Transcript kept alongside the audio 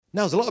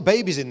Now, there's a lot of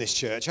babies in this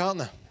church, aren't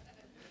there?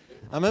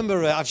 I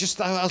remember I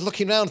was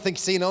looking around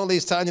seeing all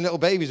these tiny little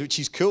babies, which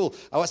is cool.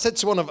 I said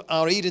to one of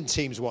our Eden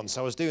teams once,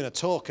 I was doing a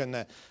talk, and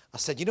I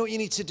said, you know what you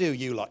need to do,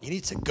 you lot? You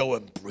need to go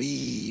and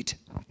breed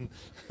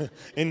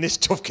in this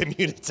tough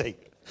community.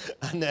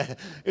 And I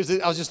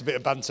was just a bit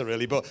of banter,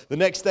 really. But the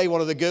next day,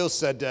 one of the girls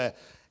said,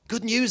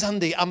 good news,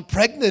 Andy, I'm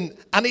pregnant,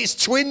 and it's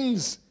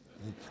twins.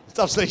 It's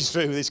absolutely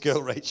true, this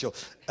girl, Rachel.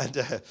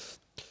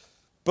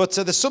 But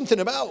there's something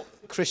about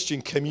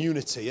Christian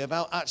community,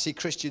 about actually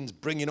Christians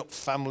bringing up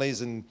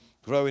families and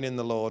growing in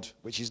the Lord,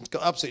 which has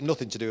got absolutely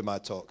nothing to do with my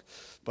talk,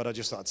 but I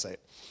just thought I'd say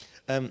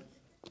it.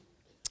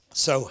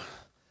 So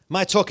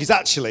my talk is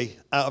actually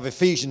out of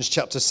Ephesians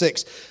chapter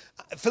 6.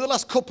 For the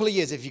last couple of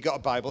years, if you've got a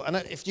Bible, and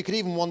if you could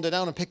even wander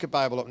down and pick a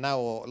Bible up now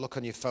or look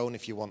on your phone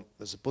if you want,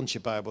 there's a bunch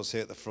of Bibles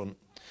here at the front.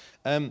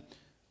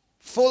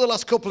 For the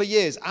last couple of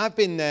years, I've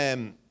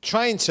been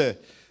trying to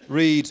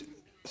read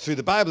through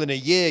the Bible in a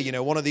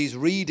year, one of these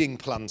reading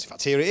plans. In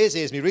fact, here it is.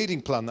 Here's my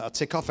reading plan that I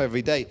tick off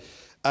every day.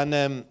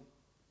 And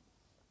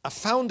I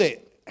found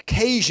it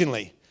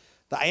occasionally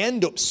that I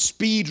end up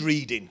speed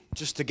reading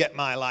just to get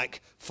my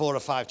 4 or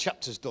 5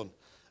 chapters done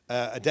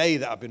a day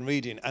that I've been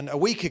reading. And a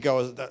week ago,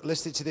 I was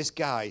listening to this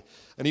guy,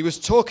 and he was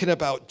talking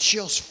about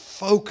just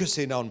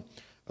focusing on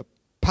a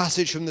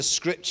passage from the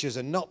Scriptures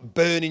and not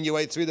burning your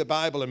way through the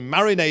Bible and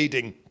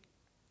marinating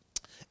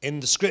in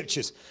the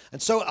Scriptures. And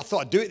so I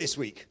thought I'd do it this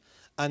week.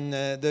 And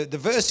the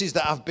verses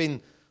that I've been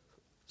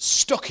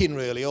stuck in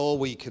really all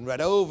week and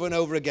read over and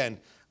over again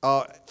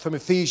are from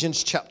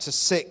Ephesians chapter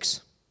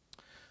 6.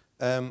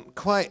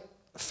 Quite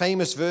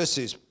famous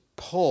verses.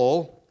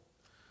 Paul,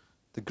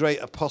 the great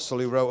apostle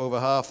who wrote over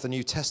half the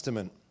New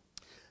Testament,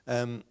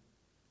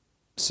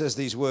 says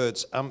these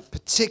words, and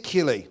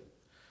particularly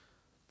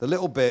the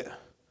little bit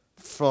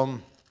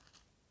from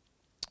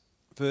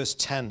verse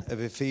 10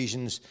 of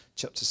Ephesians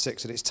chapter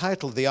 6, and it's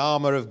titled The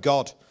Armour of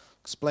God.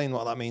 Explain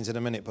what that means in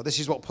a minute, but this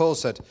is what Paul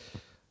said.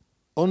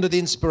 Under the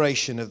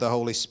inspiration of the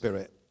Holy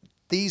Spirit,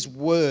 these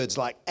words,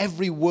 like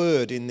every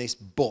word in this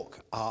book,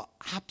 are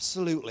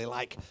absolutely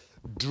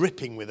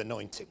dripping with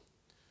anointing.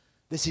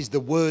 This is the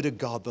Word of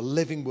God, the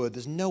living Word.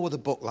 There's no other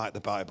book like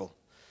the Bible.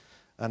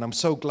 And I'm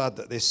so glad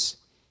that this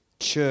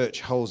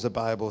church holds the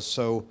Bible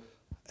so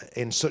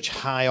in such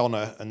high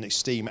honor and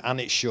esteem, and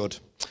it should.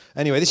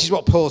 Anyway, this is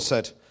what Paul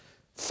said.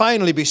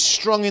 Finally, be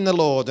strong in the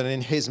Lord and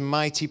in his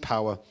mighty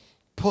power.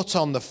 Put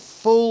on the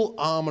full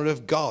armor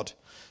of God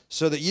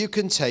so that you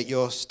can take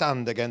your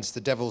stand against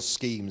the devil's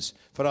schemes.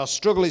 For our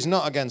struggle is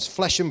not against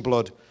flesh and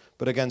blood,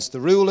 but against the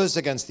rulers,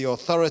 against the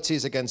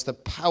authorities, against the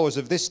powers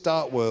of this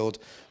dark world,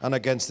 and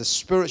against the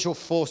spiritual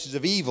forces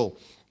of evil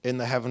in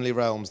the heavenly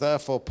realms.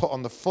 Therefore, put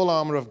on the full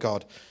armor of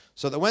God,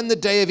 so that when the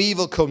day of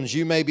evil comes,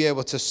 you may be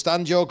able to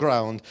stand your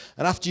ground.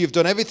 And after you've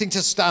done everything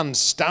to stand,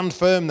 stand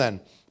firm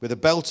then, with a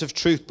belt of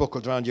truth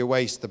buckled around your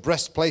waist, the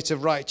breastplate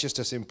of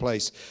righteousness in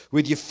place,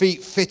 with your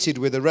feet fitted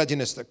with the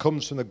readiness that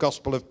comes from the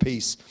gospel of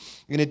peace.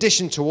 In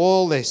addition to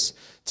all this,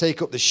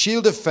 take up the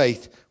shield of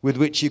faith with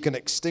which you can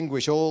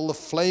extinguish all the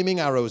flaming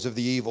arrows of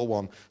the evil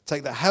one.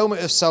 Take the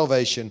helmet of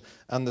salvation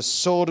and the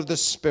sword of the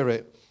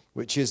Spirit,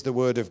 which is the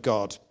word of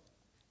God.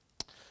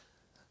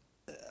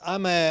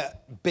 I'm a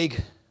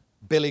big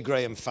Billy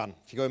Graham fan.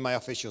 If you go in my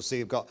office, you'll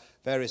see I've got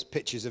various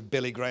pictures of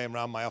Billy Graham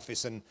around my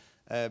office, and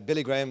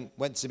Billy Graham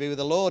went to be with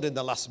the Lord in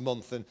the last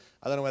month, and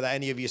I don't know whether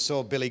any of you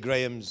saw Billy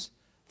Graham's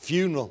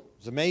funeral. It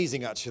was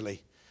amazing,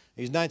 actually.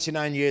 He was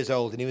 99 years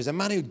old, and he was a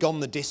man who'd gone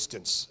the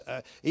distance.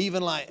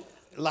 Even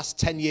last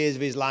 10 years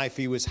of his life,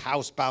 he was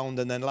housebound,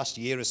 and then last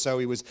year or so,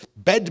 he was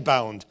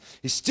bedbound.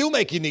 He's still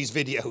making these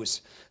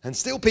videos, and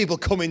still people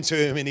coming to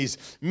him, and he's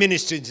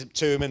ministering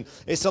to him, and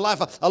it's a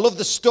life. I love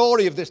the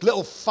story of this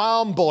little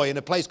farm boy in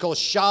a place called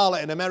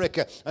Charlotte in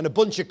America, and a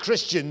bunch of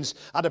Christians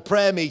had a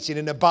prayer meeting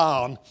in a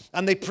barn,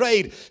 and they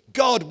prayed,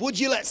 God, would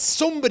you let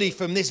somebody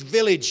from this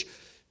village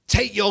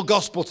take your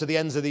gospel to the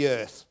ends of the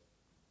earth?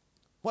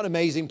 What an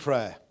amazing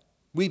prayer.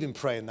 We've been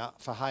praying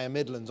that for Higher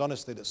Midlands,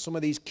 honestly, that some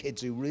of these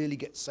kids who really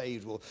get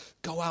saved will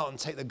go out and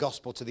take the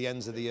gospel to the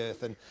ends of the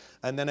earth.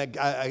 And then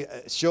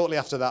shortly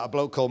after that, a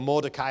bloke called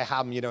Mordecai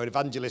Ham, an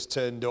evangelist,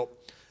 turned up,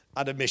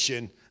 had a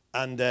mission,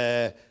 and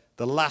the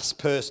last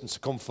person to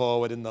come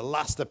forward and the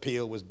last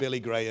appeal was Billy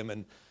Graham,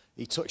 and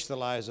he touched the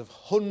lives of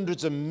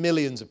hundreds of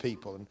millions of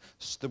people. And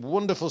the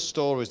wonderful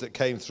stories that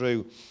came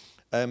through.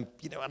 And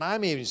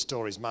I'm hearing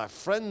stories, my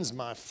friends,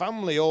 my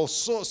family, all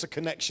sorts of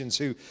connections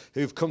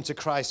who've come to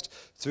Christ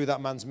through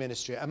that man's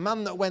ministry. A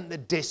man that went the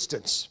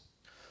distance.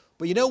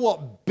 But you know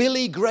what?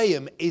 Billy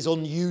Graham is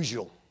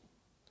unusual.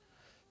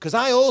 Because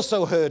I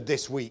also heard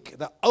this week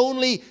that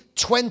only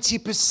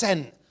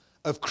 20%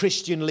 of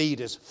Christian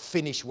leaders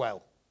finish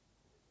well.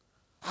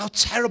 How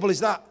terrible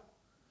is that?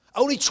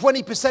 Only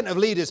 20% of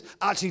leaders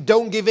actually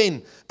don't give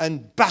in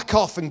and back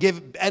off and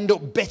end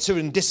up bitter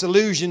and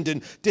disillusioned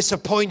and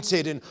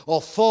disappointed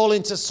or fall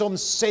into some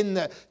sin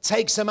that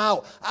takes them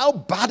out. How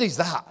bad is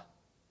that?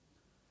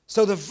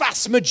 So the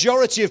vast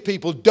majority of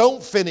people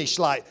don't finish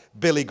like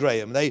Billy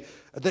Graham. They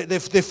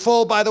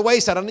fall by the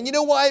wayside. And you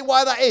know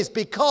why that is?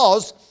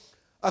 Because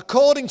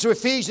according to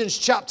Ephesians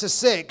chapter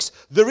 6,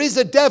 there is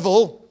a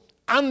devil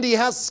and he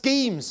has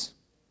schemes.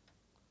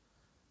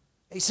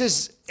 It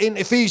says in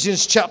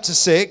Ephesians chapter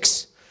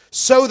 6,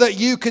 so that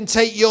you can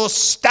take your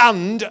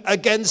stand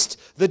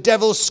against the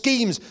devil's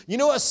schemes. You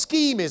know what a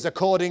scheme is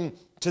according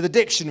to the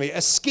dictionary?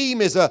 A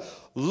scheme is a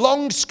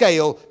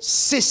long-scale,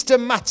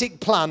 systematic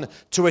plan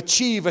to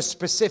achieve a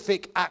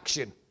specific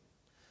action.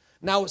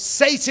 Now,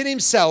 Satan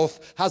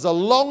himself has a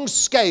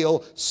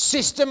long-scale,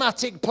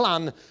 systematic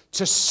plan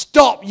to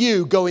stop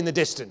you going the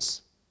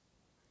distance.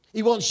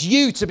 He wants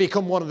you to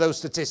become one of those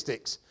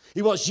statistics.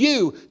 He wants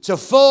you to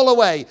fall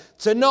away,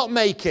 to not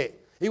make it.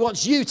 He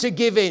wants you to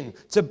give in,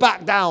 to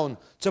back down,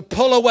 to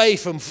pull away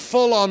from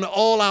full-on,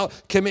 all-out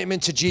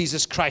commitment to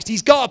Jesus Christ.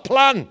 He's got a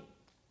plan.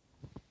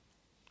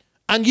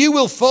 And you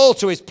will fall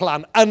to his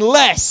plan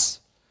unless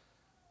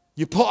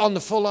you put on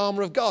the full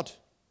armor of God.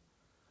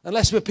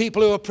 Unless we're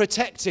people who are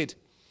protected,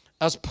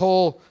 as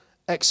Paul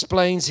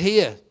explains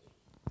here.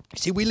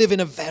 See, we live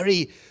in a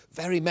very,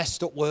 very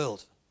messed up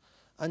world.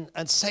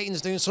 And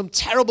Satan's doing some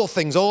terrible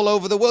things all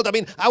over the world. I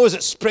mean, I was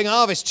at Spring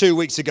Harvest 2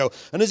 weeks ago,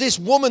 and there's this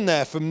woman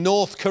there from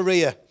North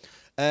Korea,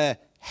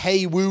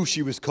 Hey Woo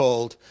she was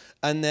called,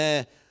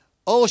 and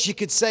all she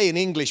could say in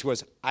English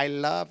was, I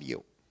love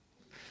you.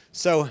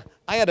 So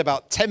I had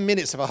about 10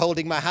 minutes of her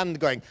holding my hand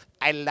going,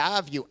 I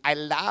love you, I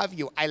love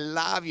you, I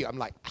love you. I'm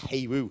like,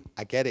 hey Woo,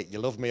 I get it, you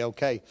love me,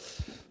 okay.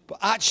 But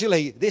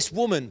actually, this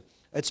woman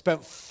had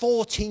spent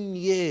 14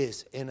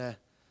 years in a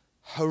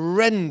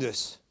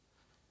horrendous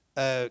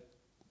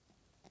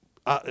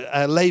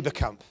a labor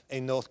camp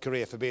in North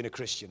Korea for being a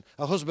Christian.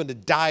 Her husband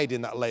had died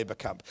in that labor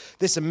camp.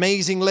 This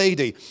amazing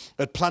lady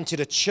had planted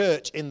a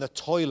church in the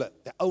toilet.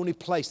 The only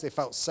place they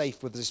felt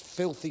safe was this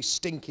filthy,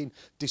 stinking,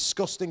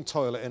 disgusting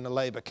toilet in the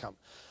labor camp.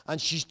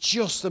 And she's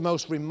just the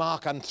most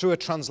remarkable. And through a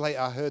translator,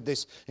 I heard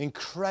this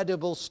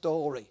incredible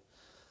story.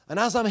 And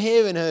as I'm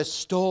hearing her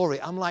story,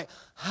 I'm like,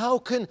 how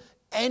can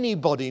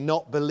anybody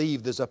not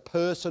believe there's a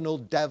personal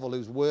devil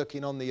who's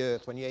working on the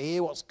earth when you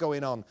hear what's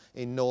going on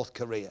in North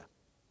Korea?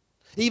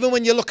 Even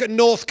when you look at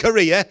North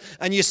Korea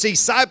and you see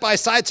side by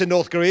side to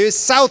North Korea is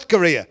South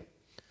Korea.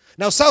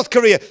 Now, South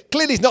Korea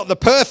clearly is not the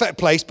perfect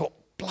place, but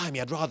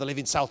blimey, I'd rather live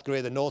in South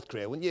Korea than North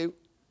Korea, wouldn't you?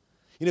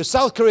 You know,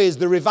 South Korea is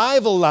the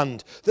revival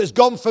land that's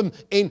gone from,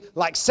 in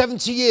like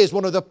 70 years,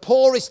 one of the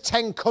poorest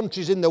 10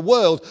 countries in the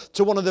world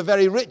to one of the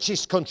very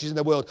richest countries in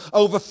the world.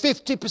 Over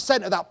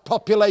 50% of that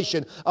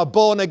population are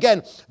born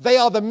again. They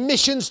are the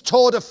missions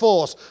tour de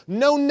force.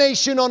 No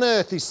nation on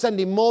earth is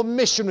sending more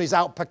missionaries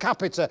out per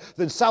capita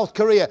than South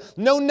Korea.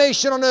 No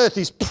nation on earth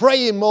is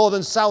praying more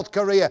than South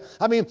Korea.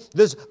 I mean,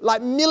 there's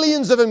like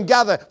millions of them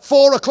gather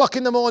 4 o'clock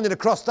in the morning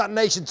across that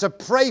nation to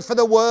pray for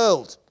the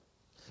world.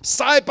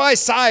 Side by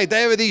side,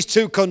 there are these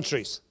two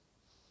countries.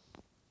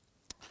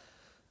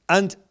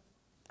 And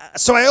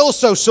so I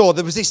also saw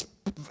there was this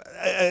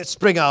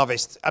Spring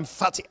Harvest. In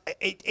fact,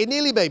 it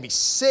nearly made me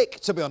sick,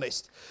 to be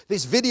honest.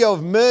 This video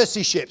of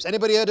Mercy Ships.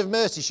 Anybody heard of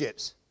Mercy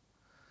Ships?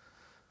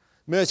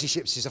 Mercy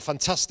Ships is a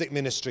fantastic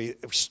ministry.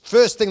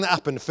 First thing that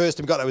happened, first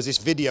time we got there was this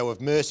video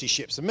of Mercy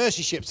Ships. And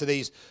Mercy Ships are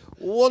these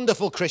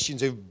wonderful Christians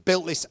who've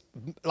built this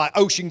like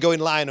ocean-going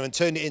liner and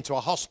turned it into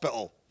a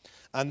hospital.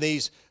 And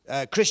these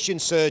Christian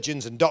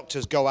surgeons and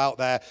doctors go out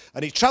there,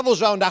 and he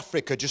travels around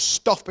Africa just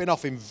stopping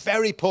off in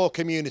very poor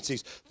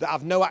communities that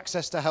have no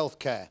access to health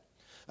care.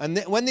 And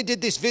when they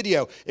did this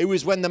video, it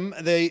was when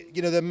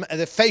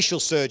the facial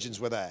surgeons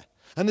were there.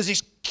 And there's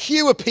this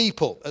queue of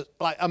people,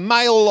 like a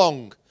mile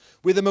long,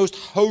 with the most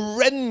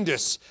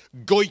horrendous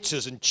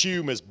goiters and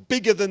tumours,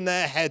 bigger than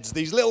their heads,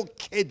 these little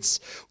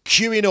kids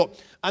queuing up.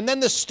 And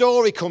then the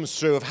story comes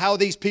through of how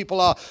these people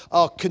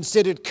are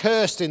considered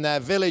cursed in their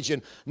village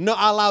and not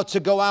allowed to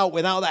go out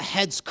without their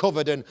heads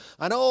covered. And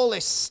all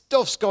this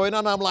stuff's going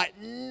on. I'm like,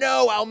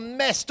 no, how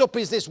messed up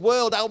is this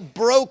world? How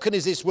broken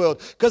is this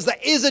world? Because there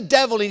is a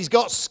devil and he's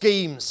got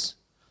schemes.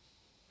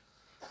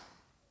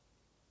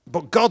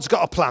 But God's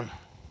got a plan.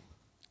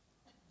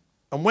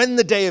 And when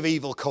the day of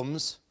evil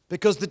comes,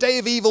 because the day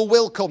of evil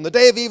will come, the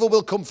day of evil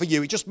will come for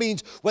you. It just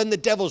means when the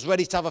devil's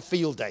ready to have a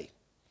field day.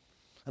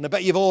 And I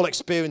bet you've all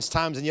experienced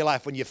times in your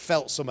life when you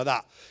felt some of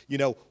that. You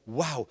know,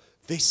 wow,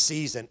 this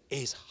season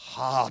is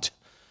hard.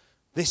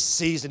 This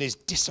season is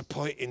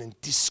disappointing and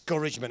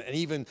discouragement, and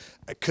even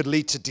it could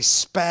lead to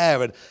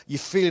despair, and you're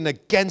feeling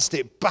against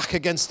it, back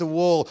against the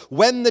wall.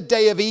 When the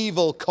day of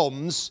evil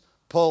comes,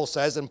 Paul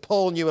says, and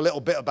Paul knew a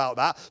little bit about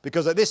that,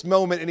 because at this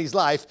moment in his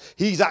life,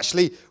 he's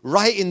actually,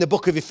 writing the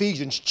book of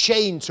Ephesians,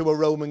 chained to a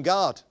Roman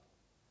guard.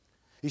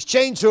 He's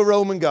chained to a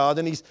Roman guard,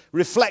 and he's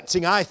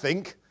reflecting, I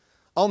think,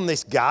 on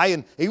this guy,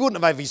 and he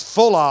wouldn't have his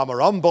full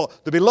armor on, but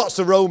there'd be lots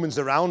of Romans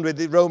around with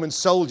the Roman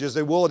soldiers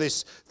who wore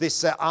this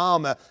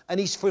armor, and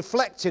he's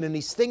reflecting and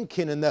he's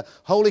thinking, and the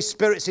Holy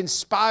Spirit's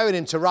inspiring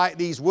him to write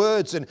these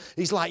words, and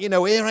he's like, you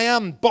know, here I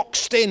am,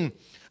 boxed in,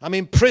 I'm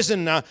in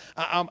prison now.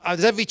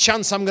 There's every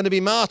chance I'm going to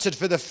be martyred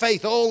for the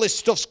faith. All this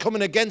stuff's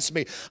coming against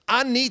me.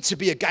 I need to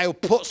be a guy who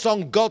puts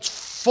on God's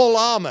full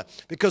armor,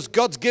 because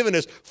God's given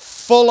us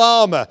full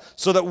armor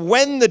so that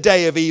when the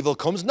day of evil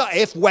comes, not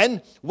if,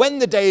 when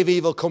the day of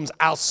evil comes,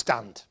 I'll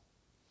stand.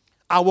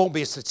 I won't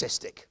be a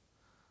statistic.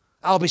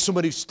 I'll be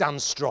someone who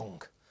stands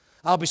strong.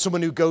 I'll be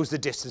someone who goes the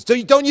distance.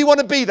 Don't you want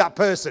to be that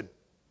person?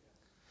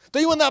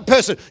 Don't you want that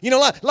person?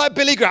 Like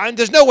Billy Graham,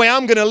 there's no way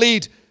I'm going to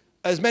lead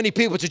as many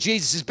people to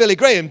Jesus as Billy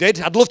Graham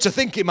did. I'd love to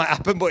think it might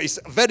happen, but it's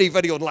very,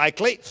 very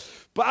unlikely.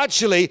 But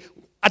actually,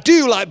 I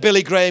do like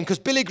Billy Graham, because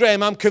Billy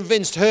Graham, I'm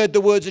convinced, heard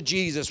the words of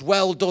Jesus,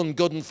 "Well done,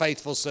 good and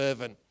faithful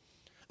servant."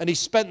 And he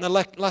spent the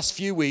last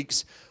few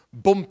weeks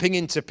bumping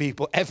into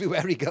people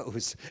everywhere he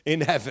goes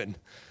in heaven.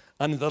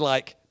 And they're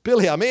like,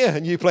 "Billy, I'm here,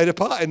 and you played a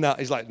part in that."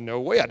 He's like, "No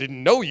way, I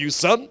didn't know you,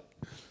 son."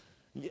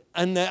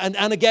 And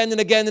again and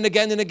again and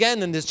again and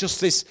again. And there's just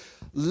this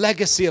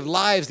legacy of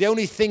lives. The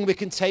only thing we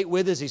can take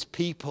with us is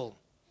people.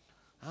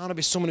 I want to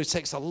be someone who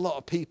takes a lot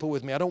of people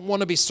with me. I don't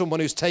want to be someone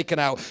who's taken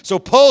out. So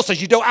Paul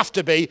says you don't have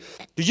to be.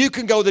 You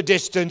can go the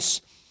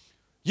distance.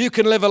 You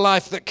can live a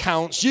life that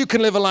counts. You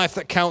can live a life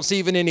that counts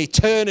even in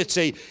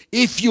eternity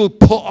if you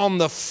put on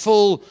the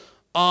full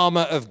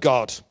armor of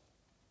God.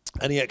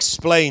 And he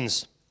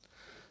explains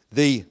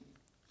the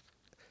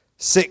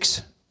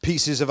 6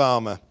 pieces of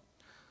armor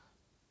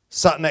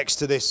sat next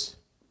to this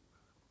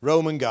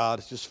Roman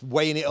guard, just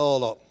weighing it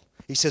all up.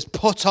 He says,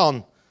 put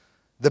on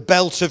the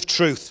belt of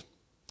truth.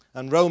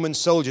 And Roman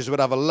soldiers would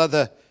have a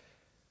leather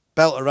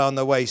belt around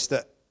their waist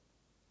that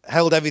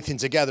held everything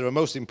together, and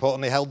most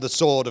importantly, held the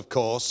sword, of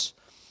course.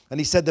 And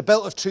he said the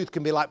belt of truth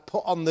can be like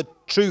put on the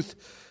truth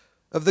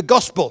of the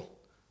gospel.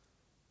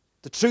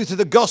 The truth of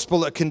the gospel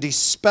that can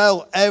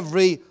dispel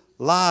every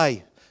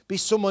lie. Be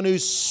someone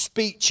whose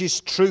speech is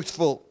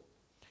truthful.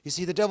 You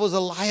see, the devil's a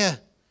liar.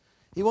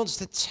 He wants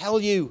to tell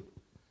you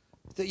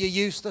that you're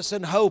useless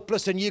and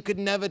hopeless and you could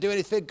never do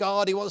anything for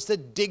God. He wants to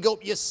dig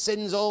up your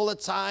sins all the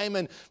time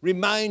and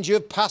remind you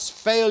of past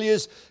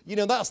failures.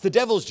 That's the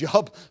devil's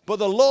job. But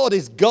the Lord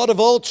is God of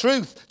all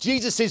truth.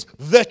 Jesus is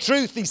the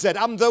truth, he said.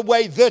 I'm the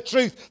way, the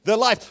truth, the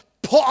life.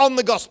 Put on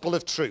the gospel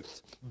of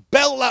truth.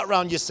 Belt that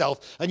around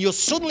yourself and you'll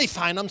suddenly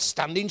find I'm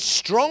standing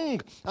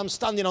strong. I'm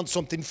standing on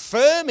something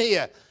firm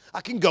here. I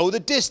can go the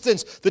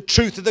distance, the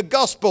truth of the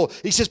gospel.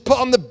 He says, put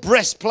on the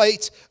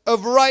breastplate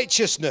of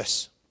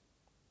righteousness.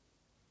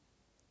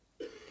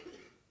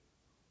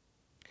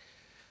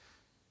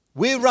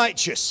 We're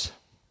righteous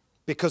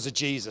because of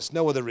Jesus,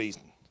 no other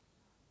reason.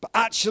 But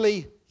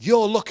actually,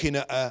 you're looking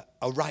at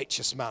a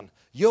righteous man.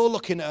 You're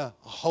looking at a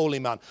holy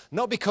man.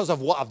 Not because of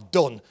what I've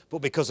done, but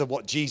because of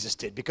what Jesus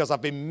did. Because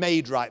I've been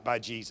made right by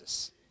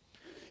Jesus.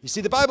 You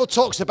see, the Bible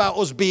talks about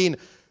us being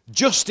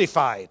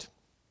justified.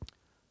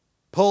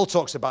 Paul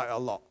talks about it a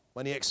lot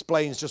when he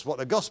explains just what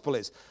the gospel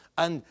is.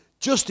 And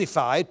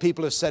justified,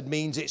 people have said,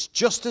 means it's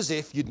just as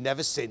if you'd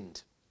never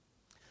sinned.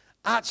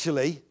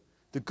 Actually,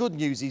 the good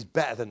news is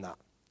better than that.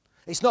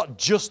 It's not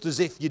just as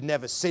if you'd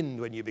never sinned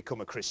when you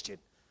become a Christian.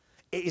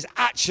 It is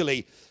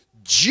actually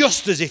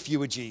just as if you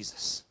were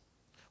Jesus.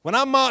 When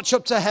I march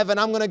up to heaven,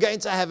 I'm going to get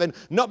into heaven,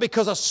 not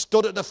because I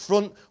stood at the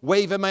front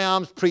waving my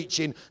arms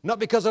preaching, not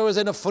because I was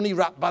in a funny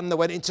rap band that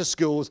went into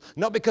schools,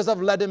 not because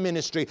I've led a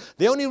ministry.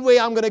 The only way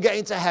I'm going to get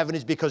into heaven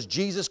is because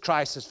Jesus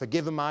Christ has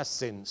forgiven my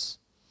sins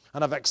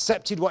and I've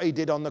accepted what he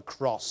did on the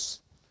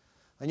cross.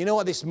 And you know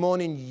what? This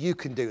morning you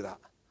can do that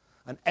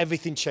and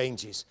everything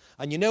changes.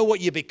 And you know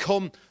what? You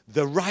become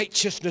the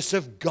righteousness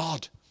of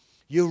God.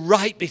 You're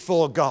right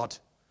before God.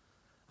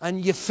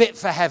 And you're fit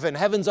for heaven.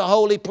 Heaven's a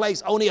holy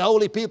place. Only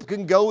holy people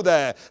can go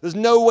there. There's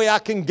no way I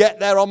can get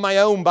there on my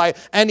own by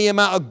any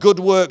amount of good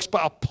works,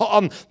 but I put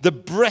on the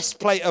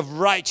breastplate of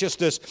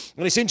righteousness.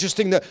 And it's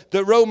interesting that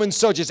Roman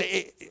soldiers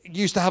it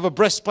used to have a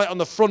breastplate on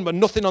the front, but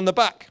nothing on the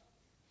back.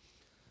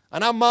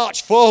 And I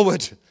march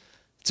forward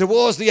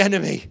towards the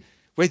enemy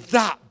with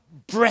that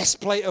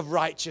breastplate of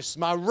righteousness,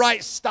 my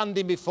right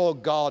standing before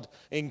God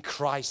in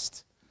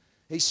Christ.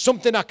 It's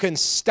something I can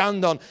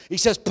stand on. He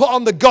says, put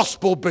on the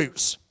gospel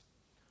boots.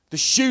 The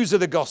shoes of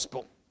the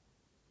gospel.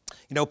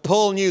 You know,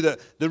 Paul knew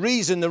that the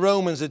reason the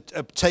Romans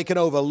had taken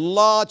over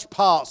large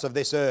parts of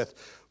this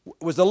earth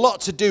was a lot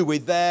to do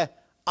with their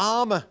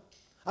armor,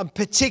 and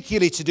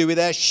particularly to do with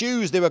their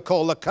shoes. They were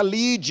called the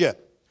collegia.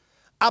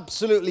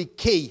 Absolutely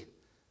key.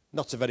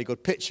 Not a very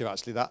good picture,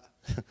 actually, that.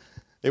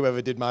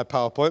 Whoever did my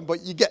PowerPoint,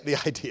 but you get the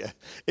idea.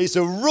 It's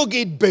a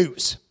rugged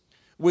boot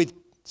with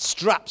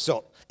straps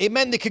up. It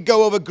meant they could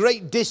go over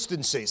great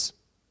distances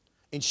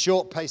in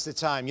short pace of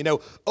time. You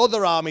know,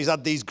 other armies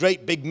had these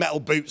great big metal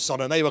boots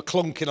on and they were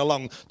clunking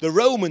along. The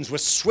Romans were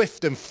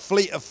swift and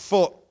fleet of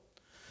foot.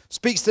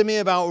 Speaks to me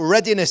about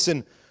readiness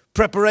and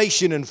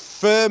preparation and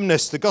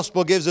firmness. The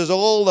gospel gives us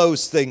all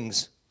those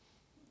things.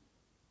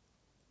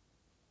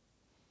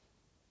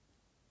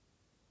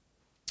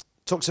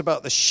 Talks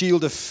about the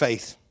shield of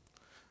faith.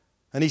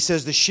 And he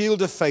says the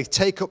shield of faith,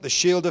 take up the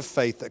shield of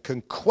faith that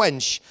can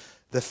quench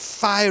the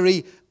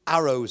fiery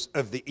arrows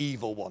of the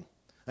evil one.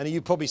 And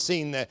you've probably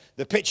seen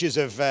the pictures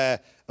of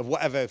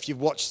whatever, if you've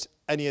watched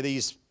any of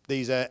these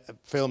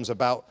films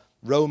about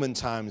Roman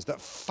times that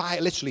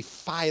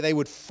they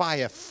would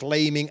fire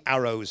flaming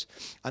arrows.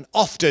 And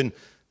often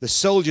the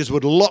soldiers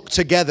would lock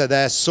together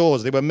their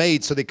swords. They were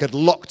made so they could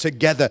lock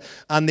together,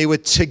 and they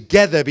would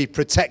together be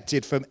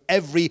protected from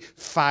every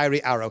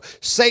fiery arrow.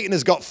 Satan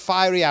has got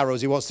fiery arrows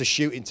he wants to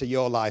shoot into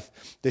your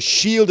life. The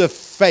shield of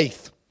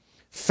faith,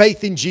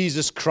 faith in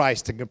Jesus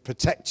Christ, that can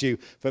protect you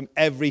from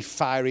every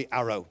fiery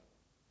arrow.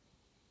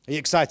 Are you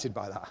excited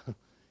by that?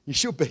 You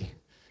should be.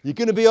 You're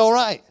going to be all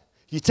right.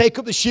 You take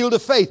up the shield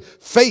of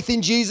faith, faith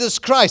in Jesus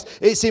Christ.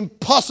 It's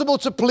impossible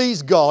to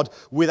please God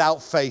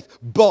without faith,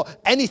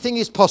 but anything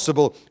is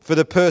possible for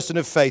the person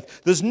of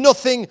faith. There's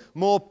nothing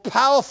more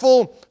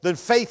powerful than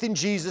faith in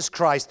Jesus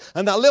Christ,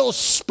 and that little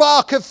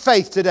spark of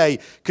faith today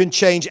can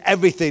change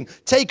everything.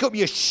 Take up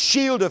your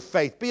shield of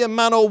faith. Be a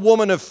man or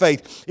woman of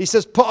faith. He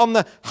says, put on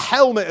the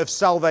helmet of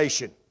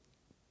salvation.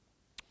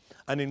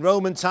 And in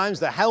Roman times,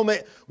 the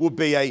helmet would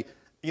be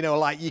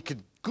like you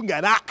couldn't get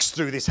an axe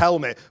through this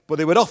helmet, but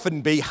they would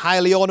often be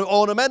highly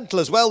ornamental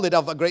as well. They'd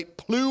have a great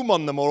plume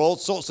on them or all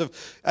sorts of,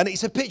 and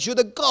it's a picture of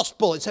the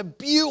gospel. It's a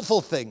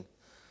beautiful thing,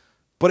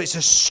 but it's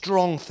a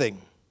strong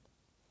thing.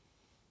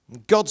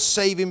 God's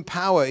saving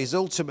power is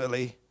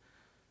ultimately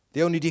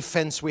the only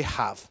defense we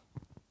have.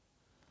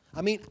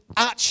 I mean,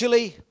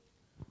 actually,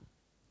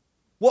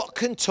 what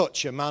can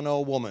touch a man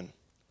or woman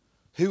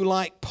who,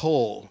 like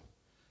Paul,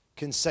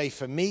 can say,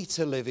 for me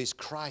to live is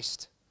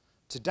Christ,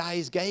 to die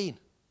is gain?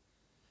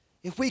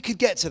 If we could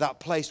get to that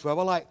place where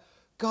we're like,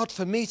 God,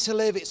 for me to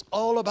live, it's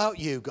all about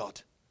you,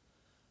 God.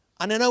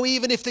 And I know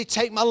even if they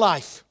take my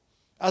life,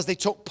 as they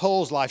took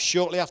Paul's life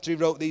shortly after he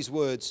wrote these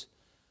words,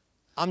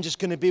 I'm just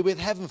going to be with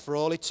heaven for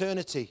all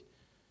eternity.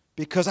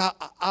 Because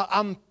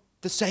I'm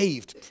the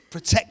saved.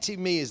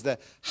 Protecting me is the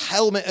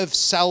helmet of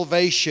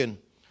salvation.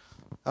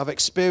 I've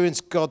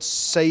experienced God's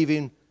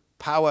saving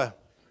power.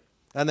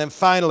 And then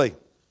finally,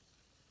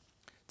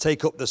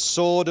 take up the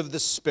sword of the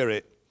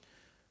Spirit,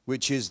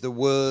 which is the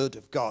word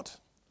of God.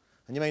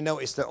 And you may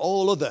notice that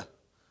all other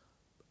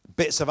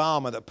bits of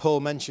armor that Paul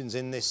mentions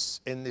in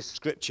this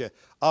scripture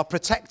are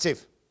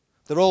protective.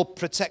 They're all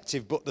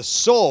protective, but the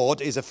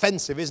sword is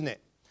offensive, isn't it?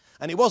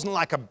 And it wasn't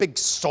like a big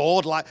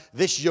sword like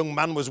this young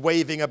man was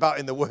waving about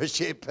in the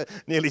worship,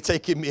 nearly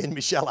taking me and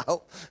Michelle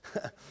out.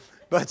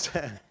 But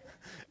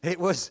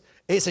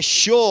it's a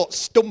short,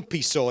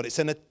 stumpy sword. It's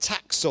an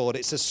attack sword.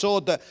 It's a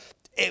sword that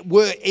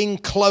we're in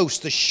close,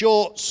 the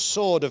short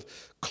sword of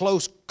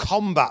close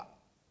combat.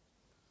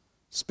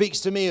 Speaks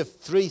to me of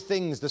three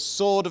things. The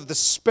sword of the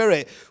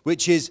Spirit,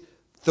 which is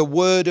the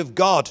word of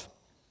God.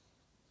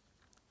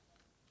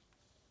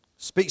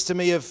 Speaks to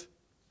me of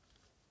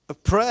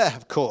prayer,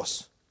 of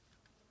course.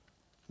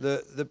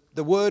 The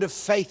word of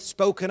faith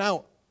spoken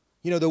out.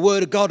 You know, the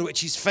word of God,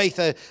 which is faith.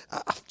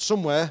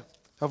 Somewhere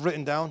I've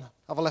written down,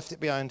 have I left it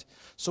behind?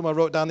 Somewhere I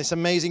wrote down this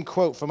amazing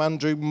quote from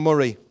Andrew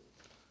Murray.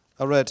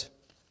 I read.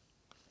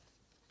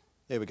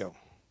 Here we go.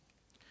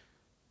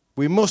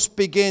 We must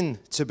begin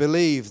to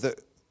believe that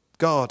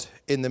God,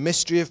 in the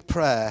mystery of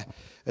prayer,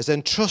 has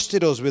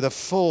entrusted us with a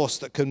force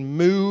that can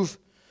move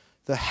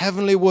the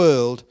heavenly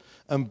world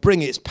and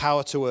bring its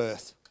power to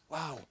earth.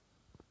 Wow.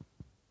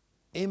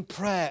 In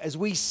prayer, as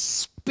we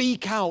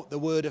speak out the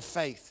word of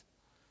faith,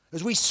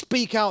 as we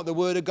speak out the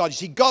word of God, you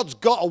see, God's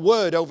got a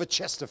word over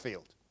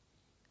Chesterfield.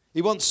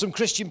 He wants some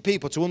Christian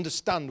people to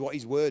understand what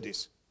his word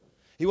is.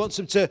 He wants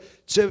them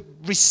to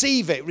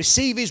receive it,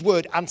 receive his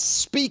word, and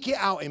speak it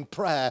out in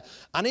prayer.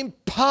 And in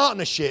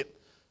partnership,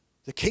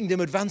 the kingdom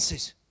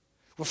advances.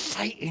 We're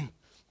fighting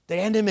the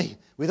enemy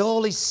with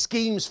all his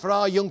schemes for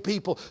our young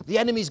people. The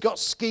enemy's got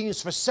schemes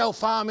for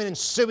self-harming and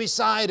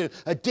suicide and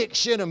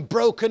addiction and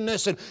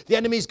brokenness. And the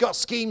enemy's got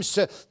schemes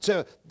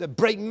to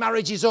break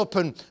marriages up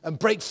and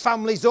break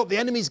families up. The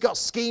enemy's got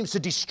schemes to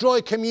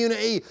destroy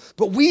community.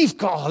 But we've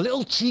got a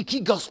little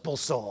cheeky gospel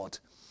sword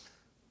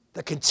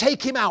that can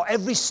take him out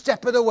every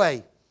step of the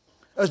way.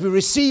 As we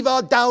receive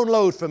our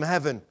download from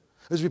heaven,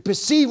 as we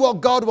perceive what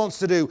God wants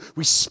to do,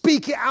 we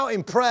speak it out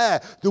in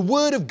prayer. The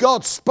word of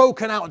God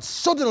spoken out, and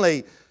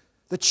suddenly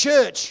the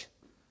church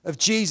of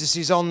Jesus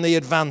is on the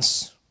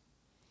advance.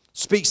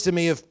 Speaks to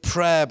me of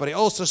prayer, but it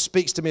also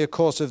speaks to me, of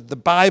course, of the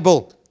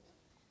Bible.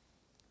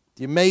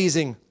 The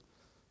amazing,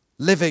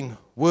 living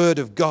word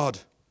of God.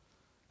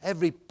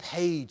 Every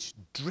page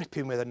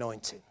dripping with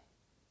anointing.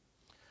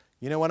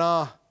 You know, when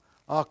our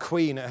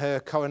queen at her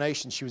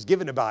coronation, she was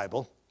given a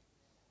Bible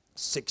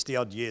 60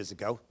 odd years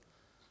ago.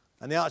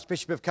 And the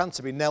Archbishop of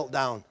Canterbury knelt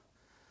down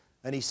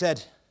and he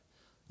said,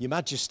 Your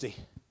Majesty,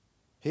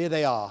 here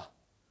they are,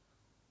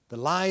 the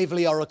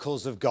lively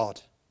oracles of God,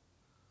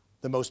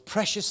 the most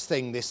precious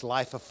thing this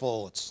life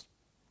affords.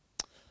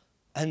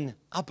 And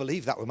I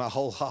believe that with my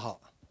whole heart.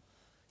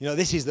 You know,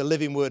 this is the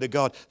living word of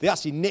God. They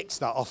actually nicked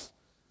that off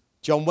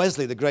John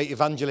Wesley, the great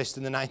evangelist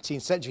in the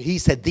 19th century. He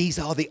said, these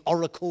are the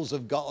oracles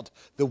of God,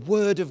 the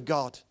word of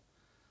God.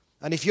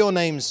 And if your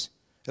name's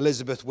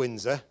Elizabeth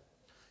Windsor,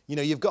 you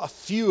know, you've got a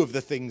few of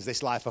the things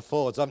this life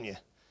affords, haven't you?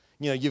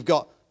 You know, you've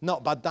got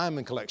Not Bad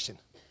Diamond Collection.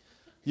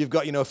 You've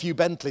got, a few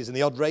Bentleys and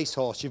the odd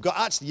racehorse. You've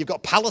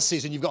got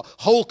palaces and you've got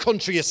whole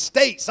country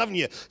estates, haven't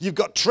you? You've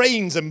got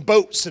trains and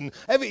boats and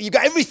you've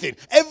got everything.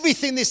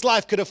 Everything this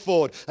life could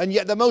afford. And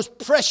yet the most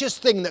precious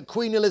thing that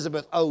Queen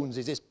Elizabeth owns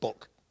is this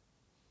book.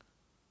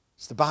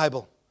 It's the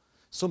Bible.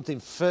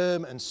 Something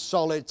firm and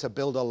solid to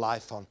build a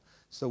life on.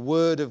 It's the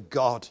Word of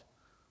God.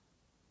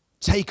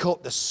 Take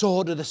up the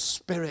sword of the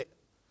Spirit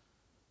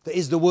that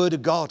is the Word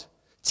of God.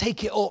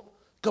 Take it up.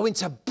 Go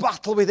into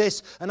battle with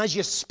this, and as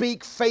you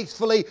speak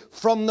faithfully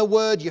from the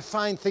Word, you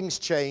find things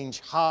change,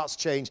 hearts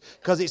change,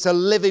 because it's a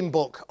living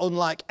book,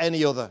 unlike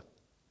any other.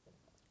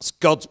 It's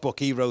God's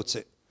book, He wrote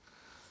it.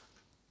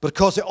 But of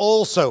course, it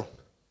also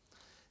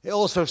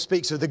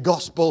speaks of the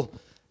gospel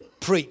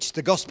preached,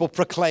 the gospel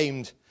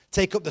proclaimed.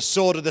 Take up the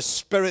sword of the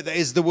Spirit that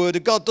is the Word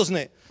of God, doesn't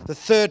it? The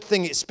third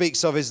thing it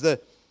speaks of is the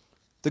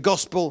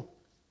gospel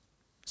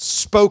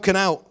spoken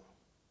out.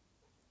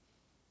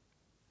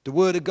 The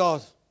Word of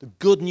God. The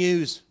good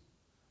news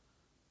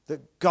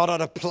that God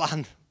had a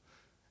plan.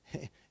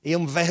 He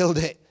unveiled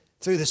it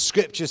through the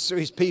scriptures, through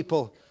His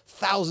people,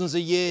 thousands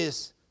of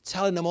years,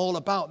 telling them all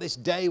about this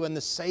day when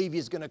the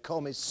Saviour's going to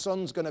come, His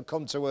Son's going to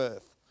come to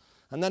earth.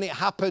 And then it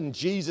happened.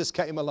 Jesus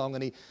came along,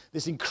 and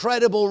this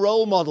incredible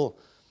role model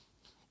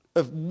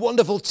of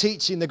wonderful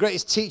teaching, the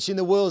greatest teaching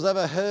the world's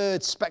ever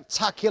heard,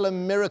 spectacular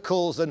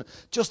miracles, and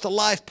just a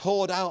life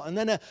poured out. And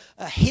then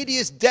a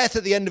hideous death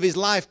at the end of His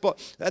life. But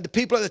the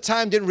people at the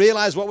time didn't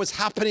realize what was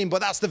happening,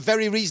 but that's the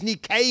very reason He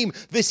came.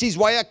 This is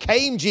why I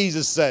came,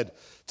 Jesus said,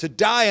 to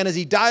die. And as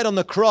He died on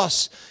the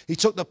cross, He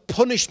took the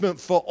punishment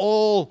for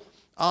all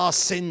our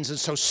sins. And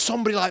so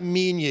somebody like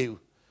me and you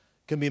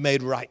can be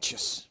made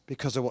righteous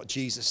because of what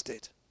Jesus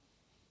did.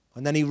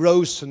 And then He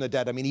rose from the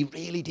dead. I mean, He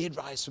really did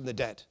rise from the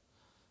dead.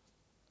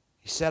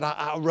 He said,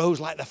 I rose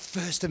like the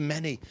first of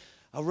many.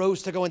 I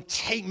rose to go and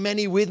take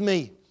many with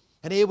me.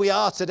 And here we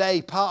are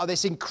today, part of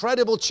this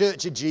incredible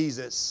church of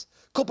Jesus.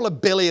 A couple of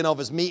billion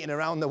of us meeting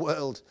around the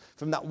world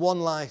from that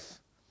one life.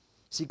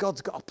 See,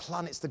 God's got a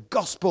plan. It's the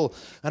gospel.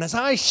 And as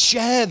I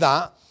share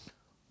that,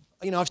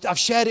 I've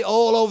shared it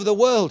all over the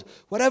world.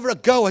 Wherever I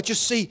go, I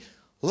just see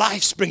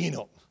life springing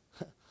up.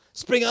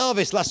 Spring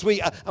Harvest last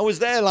week, I was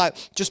there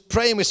just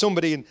praying with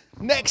somebody. And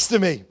next to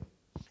me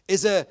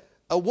is a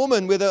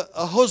woman with a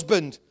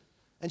husband.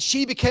 And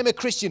she became a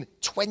Christian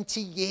 20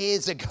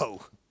 years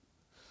ago.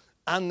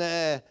 And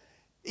the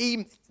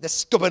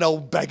stubborn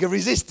old beggar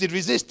resisted.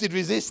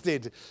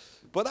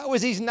 But that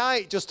was his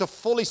night, just to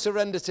fully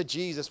surrender to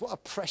Jesus. What a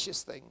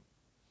precious thing.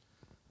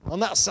 On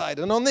that side.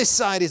 And on this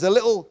side is a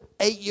little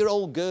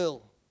 8-year-old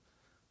girl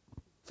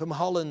from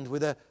Holland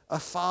with a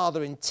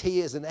father in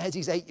tears. And there's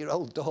his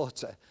 8-year-old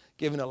daughter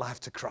giving her life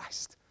to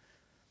Christ.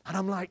 And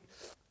I'm like,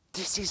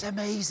 this is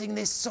amazing,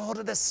 this sword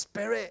of the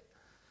Spirit.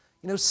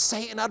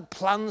 Satan had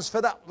plans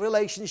for that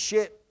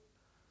relationship.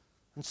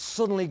 And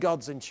suddenly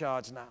God's in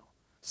charge now.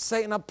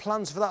 Satan had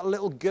plans for that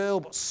little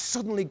girl, but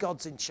suddenly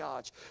God's in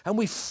charge. And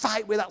we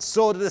fight with that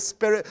sword of the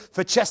Spirit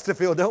for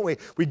Chesterfield, don't we?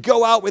 We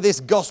go out with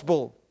this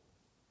gospel.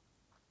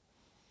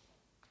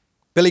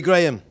 Billy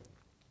Graham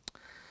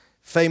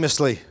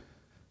famously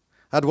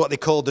had what they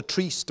called the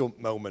tree stump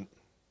moment.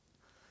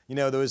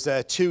 There was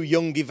 2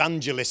 young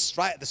evangelists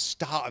right at the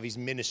start of his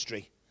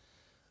ministry.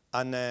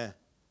 And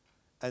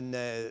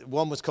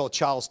one was called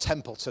Charles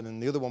Templeton,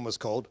 and the other one was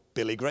called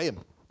Billy Graham.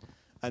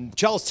 And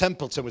Charles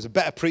Templeton was a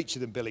better preacher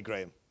than Billy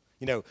Graham,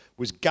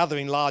 was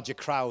gathering larger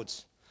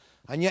crowds.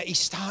 And yet he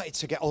started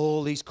to get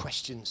all these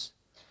questions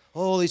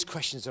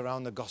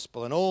around the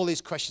gospel and all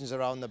these questions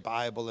around the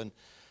Bible. And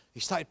he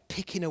started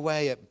picking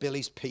away at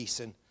Billy's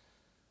peace.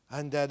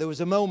 And there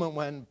was a moment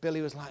when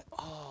Billy was like,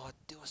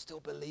 do I still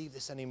believe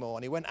this anymore?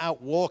 And he went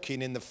out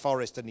walking in the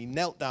forest, and he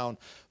knelt down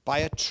by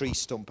a tree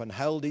stump and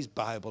held his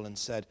Bible and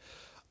said,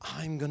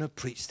 I'm going to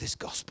preach this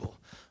gospel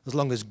as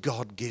long as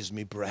God gives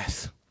me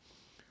breath.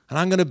 And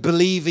I'm going to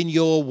believe in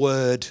your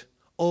word,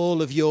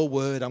 all of your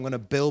word. I'm going to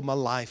build my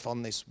life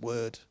on this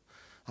word.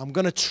 I'm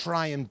going to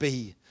try and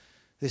be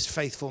this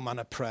faithful man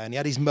of prayer. And he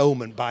had his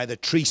moment by the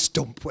tree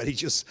stump where he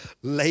just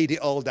laid it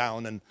all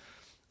down.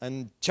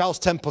 And Charles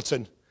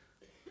Templeton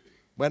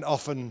went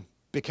off and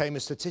became a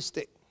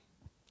statistic.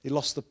 He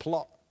lost the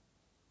plot.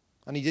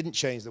 And he didn't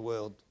change the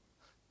world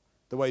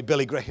the way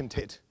Billy Graham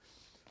did.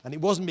 And it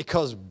wasn't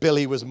because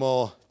Billy was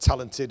more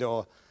talented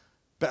or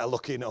better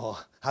looking or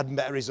had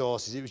better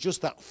resources. It was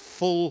just that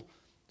full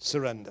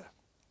surrender.